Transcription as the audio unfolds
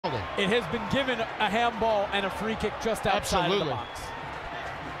It has been given a handball and a free kick just outside of the box.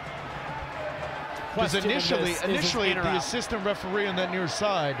 Because initially the assistant referee on that near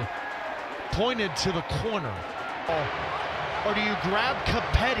side pointed to the corner. Or do you grab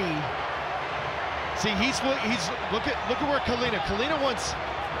Capetti? See, look at where Kalina wants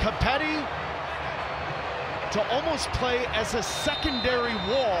Capetti to almost play as a secondary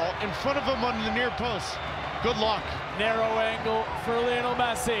wall in front of him on the near post. Good luck. Narrow angle for Lionel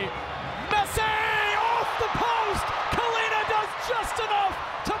Messi. Messi off the post! Kalina does just enough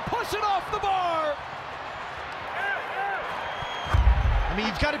to push it off the bar. I mean,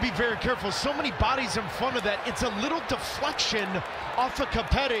 you've got to be very careful. So many bodies in front of that. It's a little deflection off of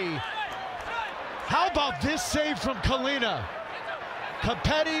Capetti. How about this save from Kalina?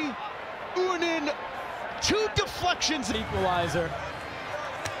 Capetti, Unin, 2 deflections. Equalizer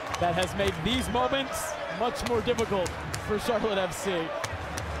that has made these moments much more difficult for Charlotte FC,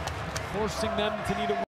 forcing them to need a